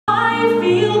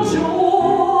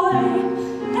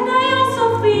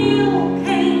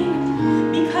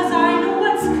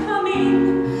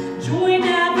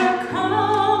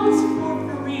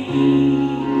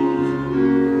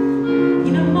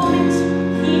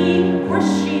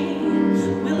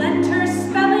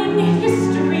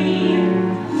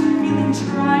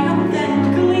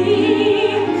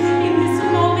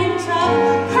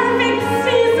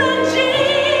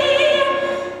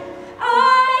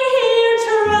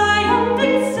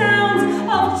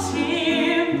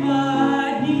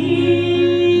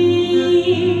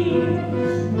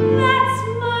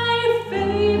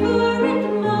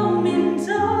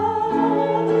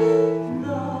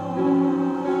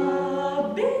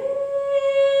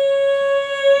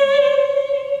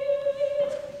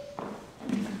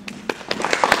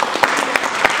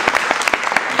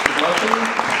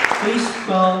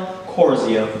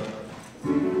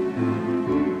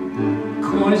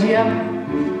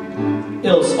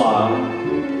Illsfile.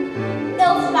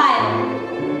 Illsfile.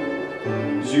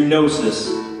 Zoonosis.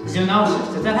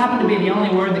 Zoonosis. Does that happen to be the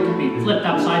only word that can be flipped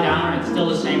upside down and it's still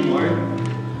the same word?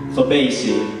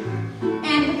 Fabaceae.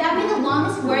 And would that be the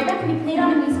longest word that can be played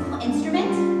on a musical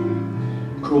instrument?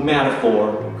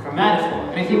 Chromatophore. Chromatophore.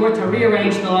 And if you were to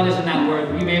rearrange the letters in that word,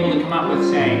 would you be able to come up with,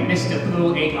 say, Mr.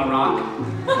 Pooh ate a rock?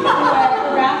 Or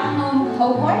Rap Home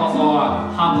Cohort? Or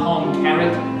Hop Home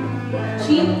Carrot?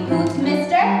 Chief Hoot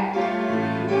Mister?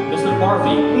 Mr.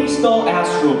 Barfy, please spell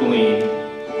astrobline.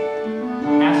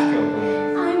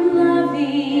 Astrobline. I'm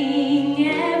loving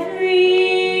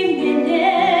every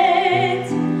minute.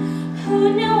 Who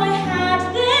knew I had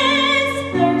this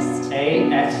thirst?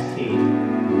 A-S-T.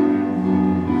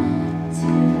 To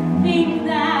think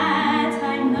that I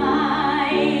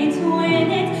might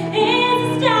win it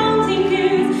is astounding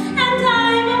news, and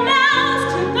I'm about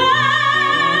to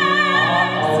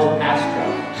burst. Oh, Astro.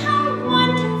 How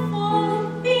wonderful it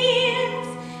feels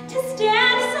to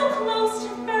stand so close to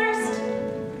first.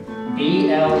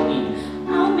 B-L-E.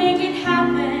 I'll make it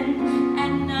happen,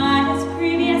 and not as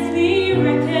previously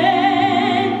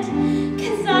reckoned,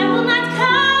 'cause I will not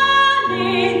come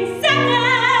in second.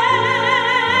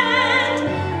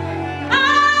 I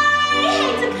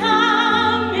hate to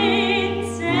come in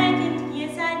second.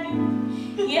 Yes, I do.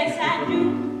 Yes, I do.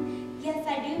 Yes, I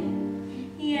do.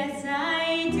 Yes,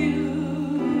 I do.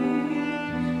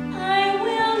 I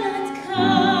will not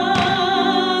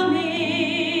come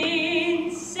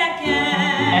in second.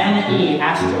 M-E,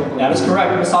 Astrobline. That is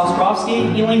correct, Miss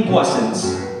Ostrovsky.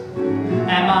 Linguessence.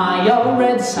 Am I a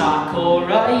Red Sox or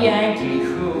a Yankee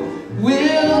who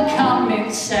will come in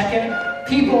second?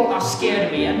 People are scared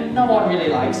of me and no one really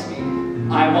likes me.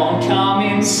 I won't come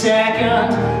in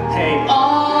second. Hey,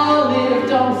 Olive,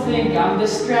 don't think I'm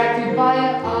distracted by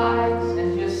your eyes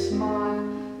and your smile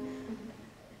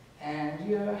and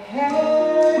your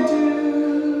hairdo.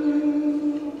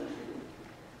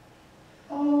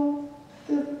 Oh,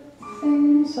 the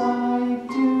things I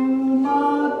do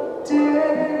not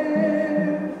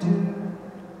dare do.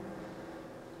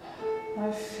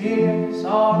 My fears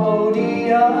are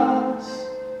odious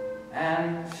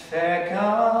and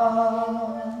fecund.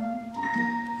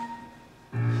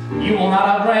 You will not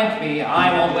outrank me,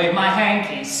 I won't wave my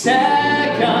hanky.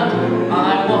 Second,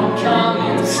 I won't come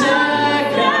in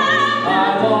second.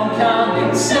 I won't come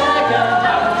in second. I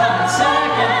won't come in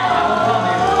second. I won't come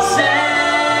in second.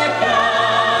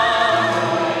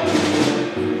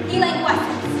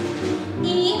 Elanguessence.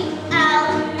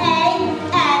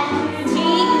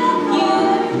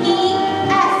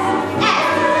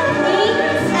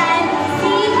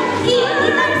 E-L-A-N-G-U-E-S-S-E-N-C-E.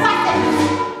 Elanguessence.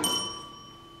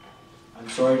 I'm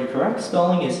sorry, the correct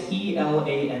spelling is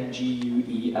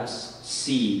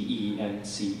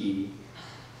E-L-A-N-G-U-E-S-C-E-N-C-E.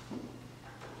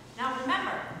 Now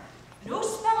remember, no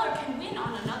speller can win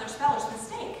on another speller's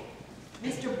mistake.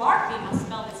 Mr. Barkby must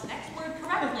spell this next word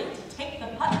correctly to take the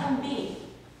Putnam B.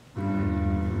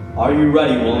 Are you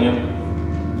ready, William?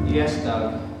 Yes,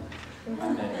 Doug.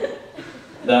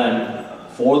 Then,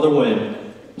 for the win,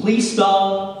 please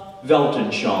spell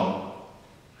Weltanschauung.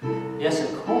 Yes,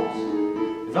 of course.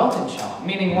 Weltanschauung,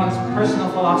 meaning one's personal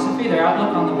philosophy, their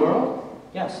outlook on the world?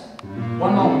 Yes.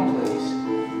 One moment, please.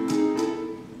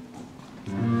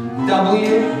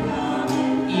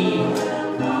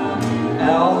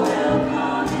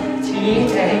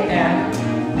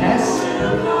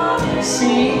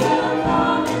 W-E-L-T-A-N-S-C-H-A-U.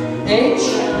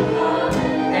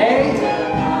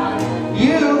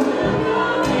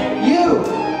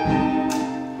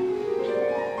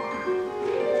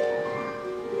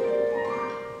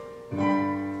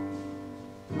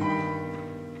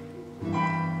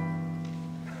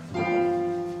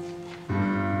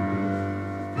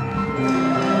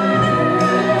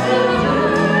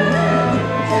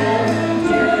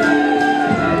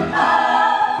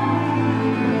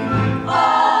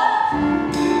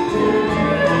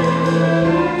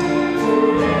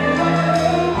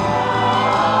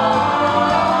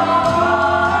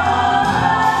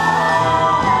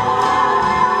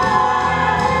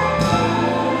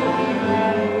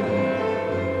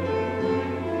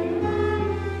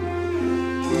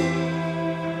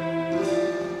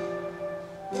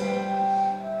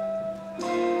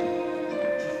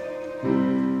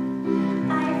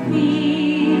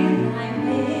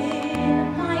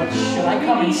 Should I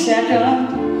come in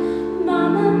second?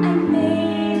 Mama, I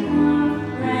made a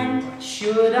friend.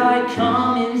 Should I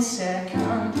come in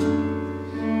second?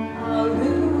 I'll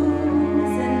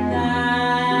lose, and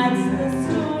that's the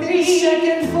story. Be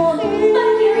second for me. But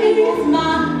here it is,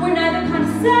 Ma. We're neither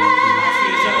condescend.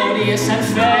 These are odious and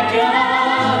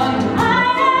fecund. I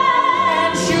am.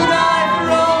 And should I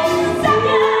roll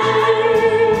Second.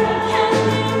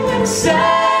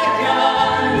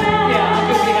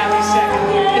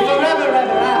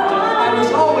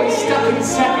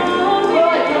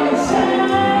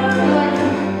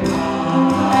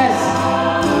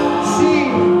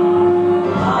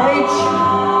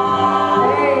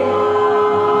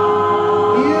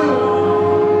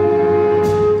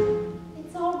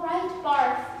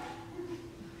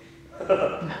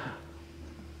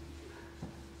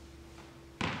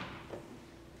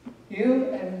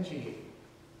 UMG.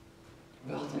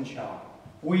 Wilton Shaw.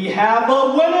 We have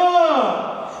a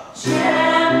winner!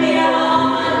 Champion,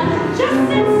 just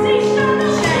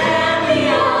sensational.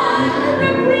 Champion,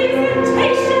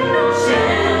 representational.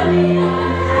 Champion,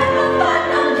 and the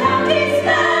Putnam County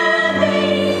Spelling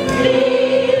Bee.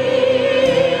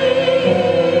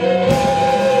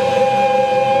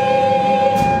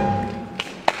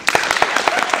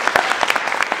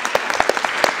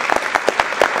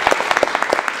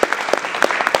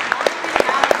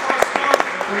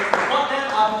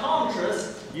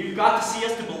 You've got to see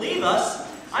us to believe us.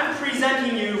 I'm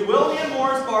presenting you William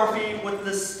Morris Barfy with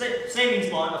the savings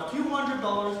bond of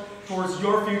 $200 towards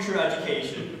your future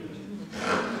education.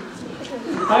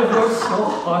 I've worked so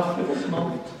hard for this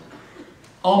moment.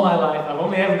 All my life, I've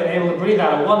only ever been able to breathe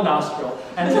out of one nostril,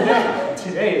 and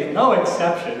today is no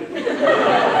exception. This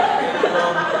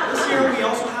year we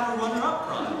also have a runner-up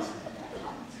prize.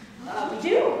 We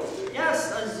do.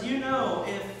 Yes, as you know,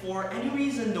 if for any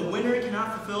reason the winner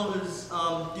cannot fulfill his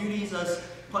duties as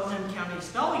Putnam County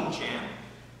Spelling Champ,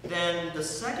 then the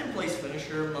second place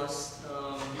finisher must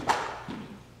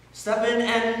step in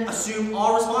and assume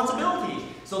all responsibility.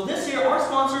 So this year, our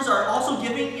sponsors are also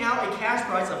giving out a cash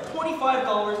prize of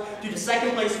 $25 to the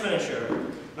second place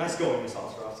finisher. Nice going, Miss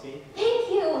Ostrowski. Thank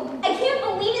you. I can't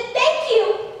believe it. Thank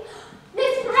you.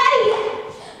 Miss Freddie,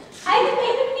 I can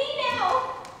make a bee now.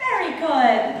 Very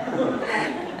good.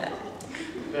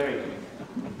 Very good.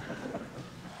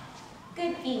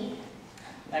 Good bee.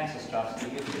 Thanks, Ostrowski.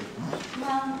 You too.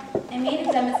 Well, I made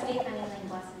a dumb mistake on English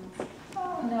lessons.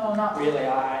 Oh, no, not really.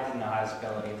 I didn't know how to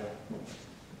spell it either.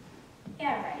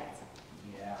 Yeah, right.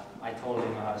 Yeah, I totally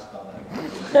know how to spell it.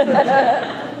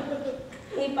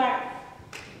 Hey, Bart.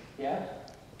 Yeah?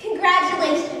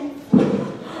 Congratulations.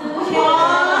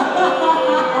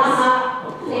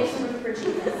 Save some room for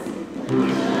Jesus.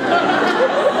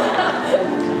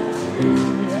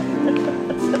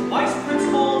 Vice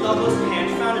Principal Douglas Pant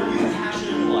found a new passion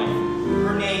in life.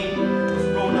 Her name was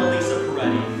Rona Lisa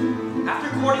Peretti. After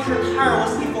courting her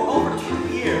tirelessly for over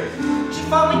 2 years, she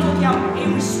finally took out a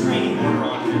restraining order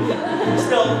on him.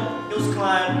 Still, he was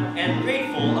glad and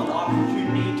grateful of the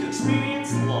opportunity to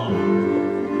experience love.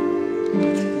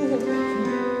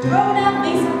 Rona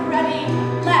Lisa Peretti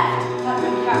left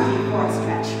Putnam County for a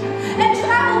stretch and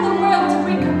traveled the world to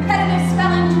bring competitive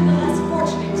spelling to the less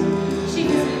fortunate. She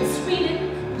visited Sweden,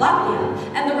 Latvia,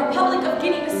 and the Republic of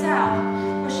Guinea-Bissau,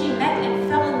 where she met and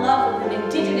fell in love with an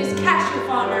indigenous cashew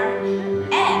farmer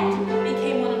and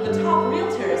became one of the top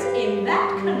realtors in that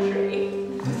country.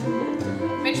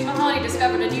 Mitch Mahoney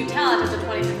discovered a new talent at the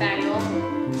 25th annual,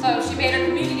 so she made her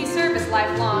community service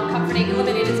lifelong, comforting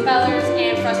eliminated spellers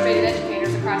and frustrated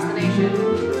educators across the nation.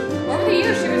 Over the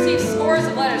years, she received scores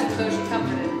of letters from those she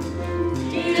comforted.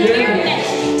 Dear Mitch,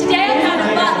 today I found a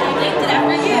book and linked it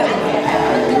after you.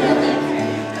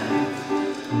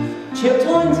 Chip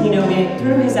Tolentino made it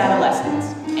through his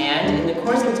adolescence, and in the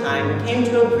course of time came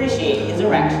to appreciate his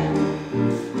erection,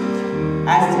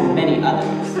 as did many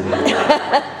others.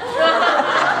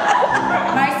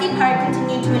 Marcy Park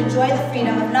continued to enjoy the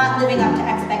freedom of not living up to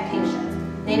expectations.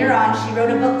 Later on, she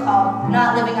wrote a book called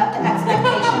Not Living Up to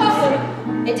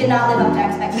Expectations. It did not live up to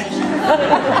expectations.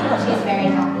 She is very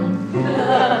happy.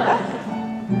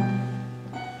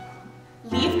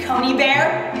 Leave Coney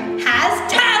Bear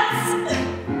has tats!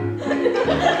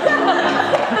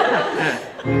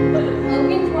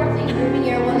 Logan Thornton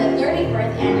Jr. won the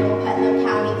 31st annual Putnam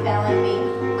County Spelling Bee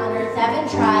on her 7th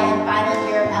try and final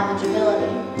year of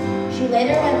eligibility. She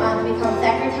later went on to become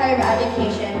Secretary of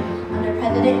Education under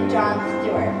President John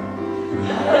Stewart.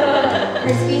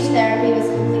 Her speech therapy was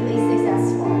completely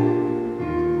successful.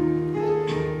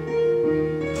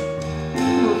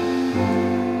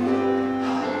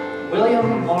 William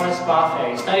Morris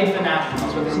Barfy studied for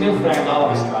nationals with his new friend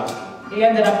Lois Trust. He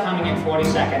ended up coming in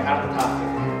 42nd out of the top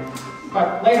 50.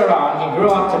 But later on, he grew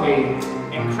up to be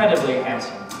incredibly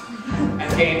handsome and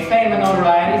gained fame and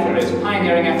notoriety for his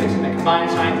pioneering efforts in the combined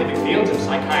scientific fields of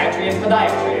psychiatry and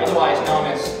podiatry, otherwise known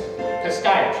as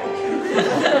pisciatry.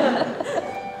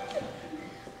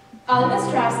 Olive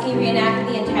Ostrowski reenacted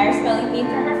the entire spelling bee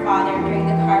for her father during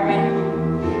the car ride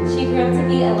home. She grew up to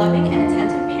be a loving and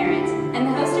attentive parent and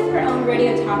the host of her own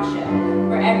radio talk show,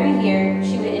 where every year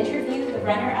she would interview the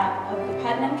runner-up of the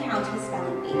Putnam County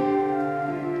Spelling Bee.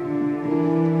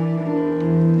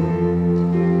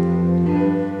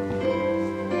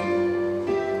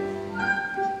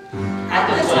 At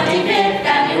the 25th